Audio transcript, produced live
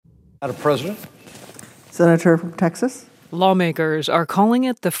Madam President. Senator from Texas. Lawmakers are calling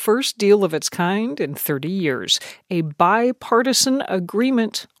it the first deal of its kind in 30 years, a bipartisan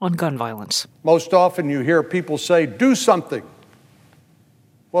agreement on gun violence. Most often you hear people say, do something.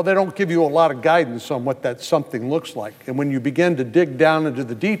 Well, they don't give you a lot of guidance on what that something looks like. And when you begin to dig down into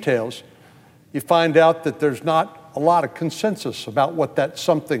the details, you find out that there's not a lot of consensus about what that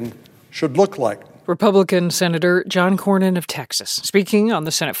something should look like. Republican Senator John Cornyn of Texas, speaking on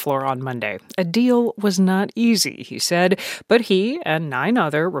the Senate floor on Monday. A deal was not easy, he said, but he and 9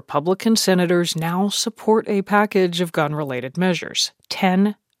 other Republican senators now support a package of gun-related measures.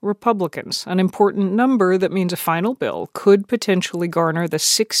 10 Republicans, an important number that means a final bill could potentially garner the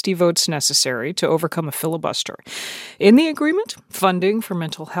 60 votes necessary to overcome a filibuster. In the agreement, funding for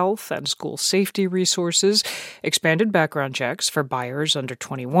mental health and school safety resources, expanded background checks for buyers under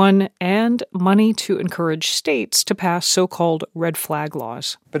 21, and money to encourage states to pass so-called red flag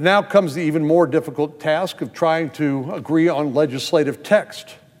laws. But now comes the even more difficult task of trying to agree on legislative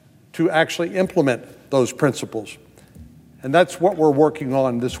text to actually implement those principles. And that's what we're working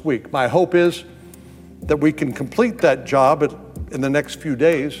on this week. My hope is that we can complete that job in the next few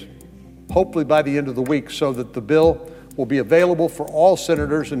days, hopefully by the end of the week, so that the bill will be available for all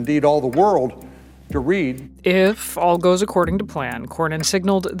senators, indeed all the world, to read. If all goes according to plan, Cornyn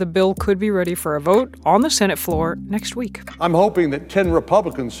signaled the bill could be ready for a vote on the Senate floor next week. I'm hoping that 10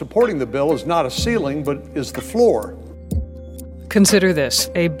 Republicans supporting the bill is not a ceiling, but is the floor. Consider this.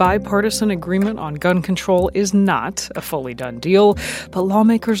 A bipartisan agreement on gun control is not a fully done deal, but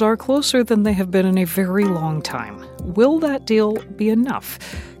lawmakers are closer than they have been in a very long time. Will that deal be enough?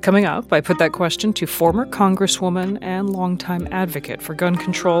 Coming up, I put that question to former Congresswoman and longtime advocate for gun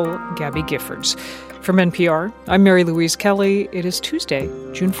control, Gabby Giffords. From NPR, I'm Mary Louise Kelly. It is Tuesday,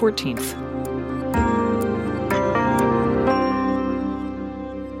 June 14th.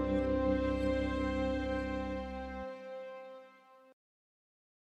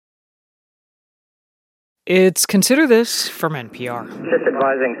 It's Consider This from NPR. Just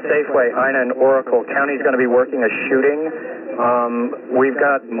advising Safeway, Ina, and Oracle County is going to be working a shooting. We've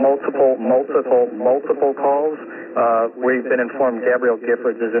got multiple calls. We've been informed Gabrielle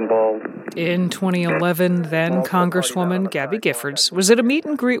Giffords is involved. In 2011, then Congresswoman Gabby Giffords was at a meet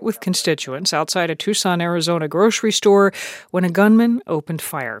and greet with constituents outside a Tucson, Arizona grocery store when a gunman opened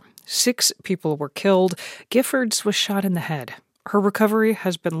fire. 6 people were killed. Giffords was shot in the head. Her recovery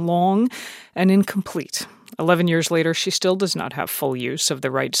has been long and incomplete. 11 years later, she still does not have full use of the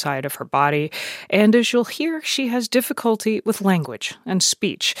right side of her body, and as you'll hear, she has difficulty with language and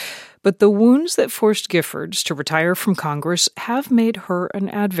speech. But the wounds that forced Giffords to retire from Congress have made her an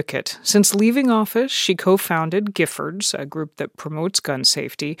advocate. Since leaving office, she co-founded Giffords, a group that promotes gun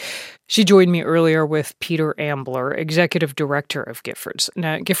safety. She joined me earlier with Peter Ambler, executive director of Giffords.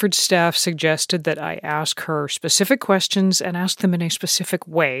 Now, Giffords' staff suggested that I ask her specific questions and ask them in a specific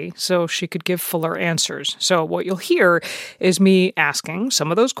way so she could give fuller answers. So what you'll hear is me asking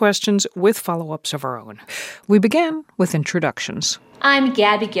some of those questions with follow-ups of our own. We began with introductions. I'm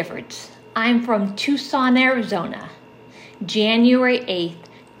Gabby Giffords. I'm from Tucson, Arizona. January 8th,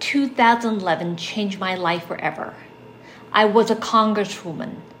 2011 changed my life forever. I was a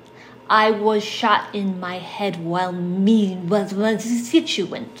congresswoman. I was shot in my head while meeting with my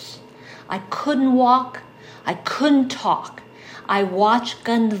constituents. I couldn't walk. I couldn't talk. I watched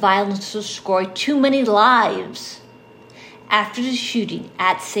gun violence destroy too many lives. After the shooting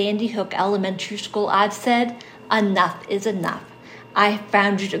at Sandy Hook Elementary School, I've said, enough is enough. I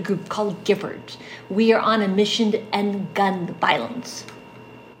founded a group called Giffords. We are on a mission to end gun violence.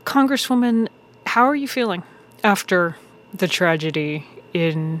 Congresswoman, how are you feeling after the tragedy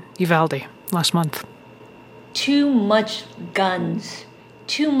in Uvalde last month? Too much guns.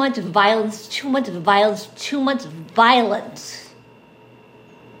 Too much violence. Too much violence. Too much violence.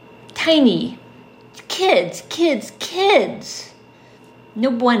 Tiny. Kids.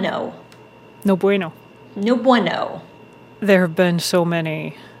 No bueno. No bueno. No bueno. There have been so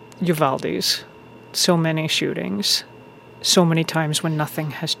many Uvaldes, so many shootings, so many times when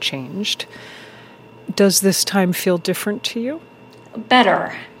nothing has changed. Does this time feel different to you?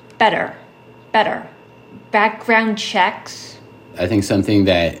 Better. Background checks. I think something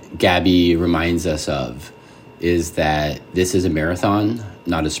that Gabby reminds us of is that this is a marathon,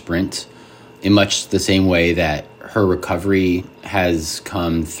 not a sprint, in much the same way that her recovery has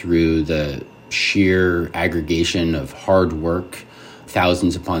come through the sheer aggregation of hard work,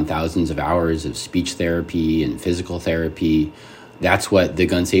 thousands upon thousands of hours of speech therapy and physical therapy. That's what the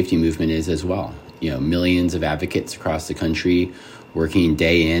gun safety movement is as well. Millions of advocates across the country working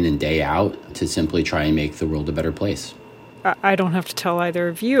day in and day out to simply try and make the world a better place. I don't have to tell either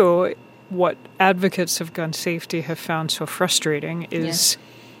of you, what advocates of gun safety have found so frustrating is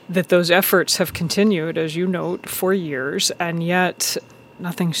that those efforts have continued, as you note, for years, and yet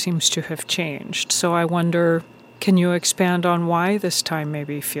nothing seems to have changed. So I wonder, can you expand on why this time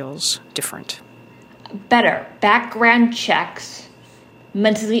maybe feels different? Better background checks,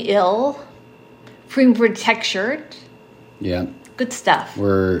 mentally ill, freedom protection. Yeah. Good stuff.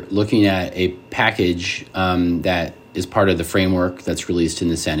 We're looking at a package that is part of the framework that's released in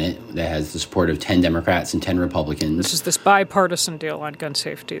the Senate that has the support of 10 Democrats and 10 Republicans. This is this bipartisan deal on gun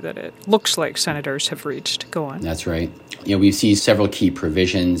safety that it looks like senators have reached. Go on. That's right. We see several key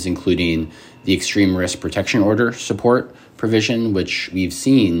provisions, including the extreme risk protection order support provision, which we've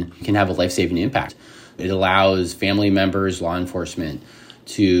seen can have a life-saving impact. It allows family members, law enforcement,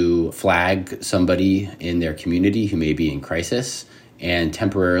 to flag somebody in their community who may be in crisis and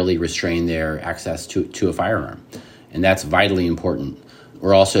temporarily restrain their access to a firearm. And that's vitally important.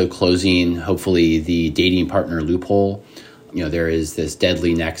 We're also closing, hopefully, the dating partner loophole. There is this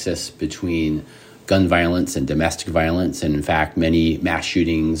deadly nexus between gun violence and domestic violence. And in fact, many mass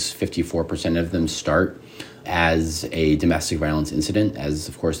shootings, 54% of them start as a domestic violence incident, as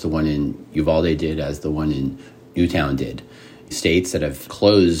of course the one in Uvalde did, as the one in Newtown did. States that have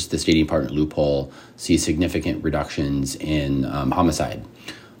closed the dating partner loophole see significant reductions in homicide.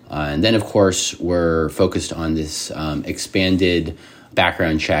 And then, of course, we're focused on this expanded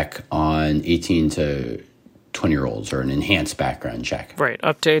background check on 18 to 20-year-olds, or an enhanced background check. Right,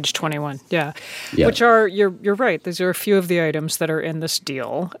 up to age 21, yeah. Which are, you're right, these are a few of the items that are in this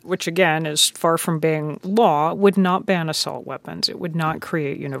deal, which again is far from being law, would not ban assault weapons. It would not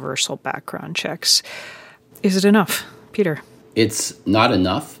create universal background checks. Is it enough, Peter? It's not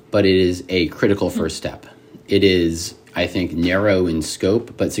enough, but it is a critical first step. It is, I think, narrow in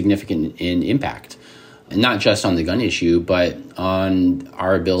scope, but significant in impact. And not just on the gun issue, but on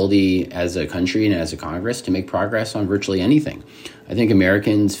our ability as a country and as a Congress to make progress on virtually anything. I think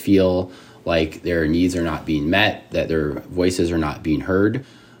Americans feel like their needs are not being met, that their voices are not being heard.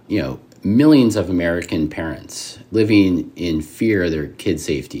 Millions of American parents living in fear of their kids'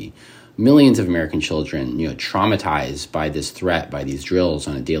 safety. Millions of American children, traumatized by this threat, by these drills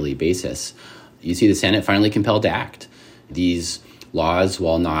on a daily basis. You see the Senate finally compelled to act. These laws,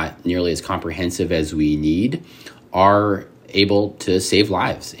 while not nearly as comprehensive as we need, are able to save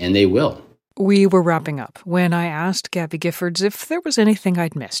lives, and they will. We were wrapping up when I asked Gabby Giffords if there was anything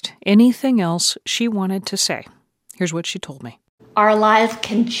I'd missed, anything else she wanted to say. Here's what she told me. Our lives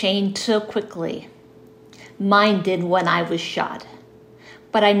can change so quickly. Mine did when I was shot.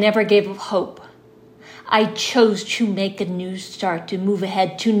 But I never gave up hope. I chose to make a new start, to move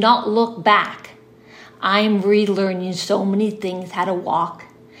ahead, to not look back. I'm relearning so many things, how to walk,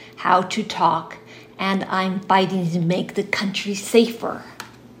 how to talk, and I'm fighting to make the country safer.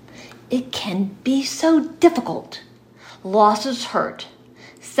 It can be so difficult. Losses hurt.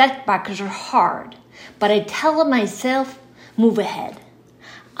 Setbacks are hard. But I tell myself, move ahead.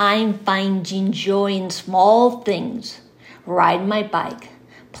 I'm finding joy in small things. Riding my bike,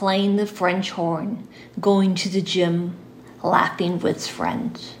 playing the French horn, going to the gym, laughing with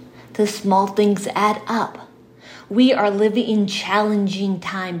friends. The small things add up. We are living in challenging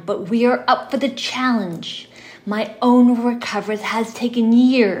time, but we are up for the challenge. My own recovery has taken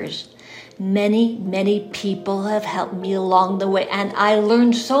years. Many, many people have helped me along the way, and I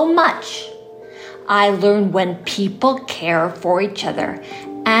learned so much. I learned when people care for each other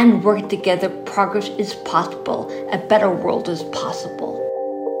and work together, progress is possible. A better world is possible.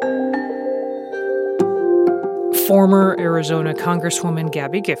 Former Arizona Congresswoman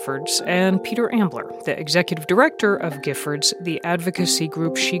Gabby Giffords and Peter Ambler, the executive director of Giffords, the advocacy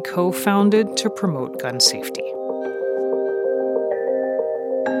group she co-founded to promote gun safety.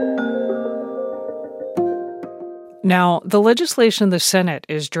 Now, the legislation the Senate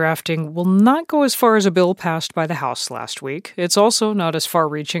is drafting will not go as far as a bill passed by the House last week. It's also not as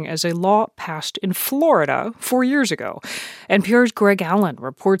far-reaching as a law passed in Florida 4 years ago. NPR's Greg Allen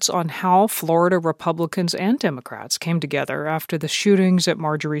reports on how Florida Republicans and Democrats came together after the shootings at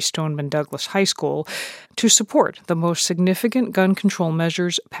Marjory Stoneman Douglas High School to support the most significant gun control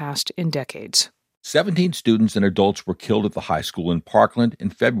measures passed in decades. 17 students and adults were killed at the high school in Parkland in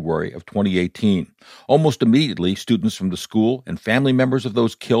February of 2018. Almost immediately, students from the school and family members of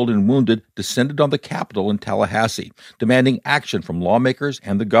those killed and wounded descended on the Capitol in Tallahassee, demanding action from lawmakers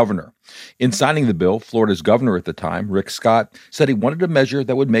and the governor. In signing the bill, Florida's governor at the time, Rick Scott, said he wanted a measure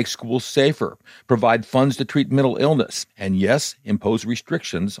that would make schools safer, provide funds to treat mental illness, and yes, impose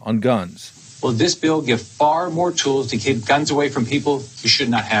restrictions on guns. Will this bill give far more tools to keep guns away from people who should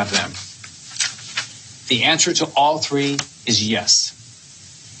not have them? The answer to all three is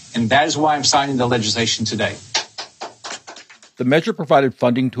yes. And that is why I'm signing the legislation today. The measure provided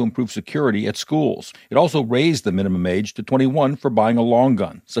funding to improve security at schools. It also raised the minimum age to 21 for buying a long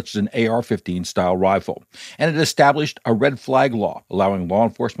gun, such as an AR-15 style rifle. And it established a red flag law, allowing law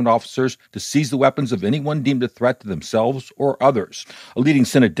enforcement officers to seize the weapons of anyone deemed a threat to themselves or others. A leading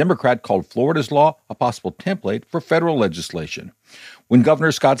Senate Democrat called Florida's law a possible template for federal legislation. When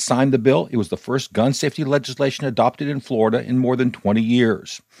Governor Scott signed the bill, it was the first gun safety legislation adopted in Florida in more than 20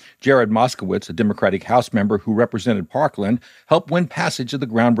 years. Jared Moskowitz, a Democratic House member who represented Parkland, helped win passage of the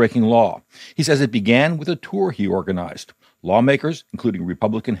groundbreaking law. He says it began with a tour he organized. Lawmakers, including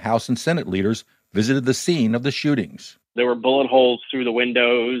Republican House and Senate leaders, visited the scene of the shootings. There were bullet holes through the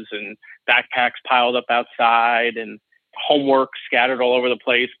windows and backpacks piled up outside and homework scattered all over the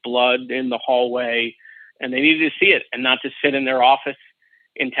place, blood in the hallway. And they needed to see it and not just sit in their office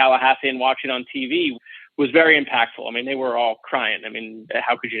in Tallahassee and watch it on TV was very impactful. I mean, they were all crying. I mean,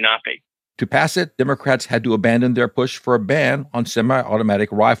 how could you not be? To pass it, Democrats had to abandon their push for a ban on semi-automatic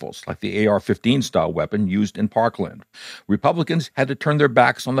rifles, like the AR-15 style weapon used in Parkland. Republicans had to turn their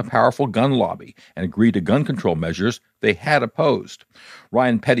backs on the powerful gun lobby and agree to gun control measures they had opposed.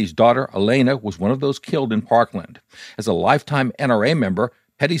 Ryan Petty's daughter, Elena, was one of those killed in Parkland. As a lifetime NRA member,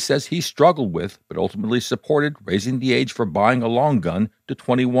 Petty says he struggled with, but ultimately supported, raising the age for buying a long gun to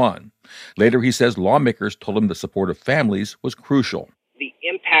 21. Later, he says lawmakers told him the support of families was crucial. The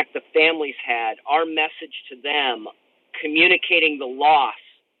impact the families had, our message to them, communicating the loss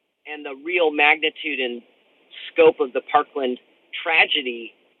and the real magnitude and scope of the Parkland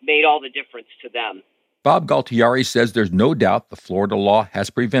tragedy made all the difference to them. Bob Galtieri says there's no doubt the Florida law has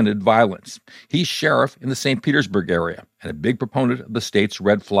prevented violence. He's sheriff in the St. Petersburg area and a big proponent of the state's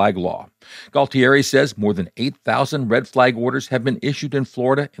red flag law. Galtieri says more than 8,000 red flag orders have been issued in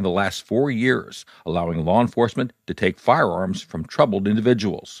Florida in the last 4 years, allowing law enforcement to take firearms from troubled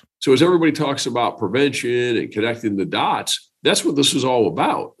individuals. So as everybody talks about prevention and connecting the dots, that's what this is all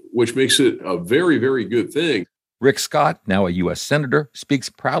about, which makes it a very, very good thing. Rick Scott, now a U.S. Senator, speaks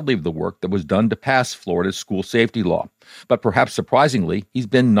proudly of the work that was done to pass Florida's school safety law. But perhaps surprisingly, he's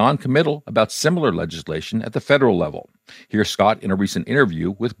been non-committal about similar legislation at the federal level. Here's Scott in a recent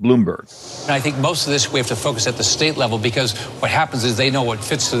interview with Bloomberg. And I think most of this we have to focus at the state level because what happens is they know what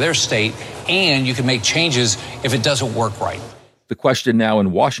fits to their state, and you can make changes if it doesn't work right. The question now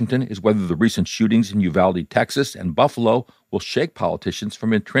in Washington is whether the recent shootings in Uvalde, Texas, and Buffalo will shake politicians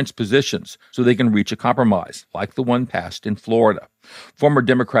from entrenched positions so they can reach a compromise, like the one passed in Florida. Former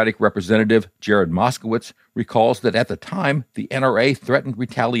Democratic Representative Jared Moskowitz recalls that at the time, the NRA threatened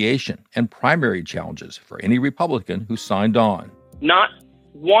retaliation and primary challenges for any Republican who signed on. Not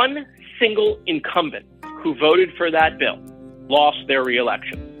one single incumbent who voted for that bill lost their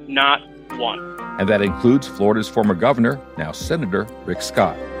reelection. Not one. And that includes Florida's former governor, now Senator Rick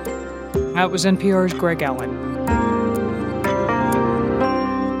Scott. That was NPR's Greg Allen.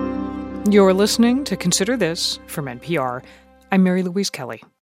 You're listening to Consider This from NPR. I'm Mary Louise Kelly.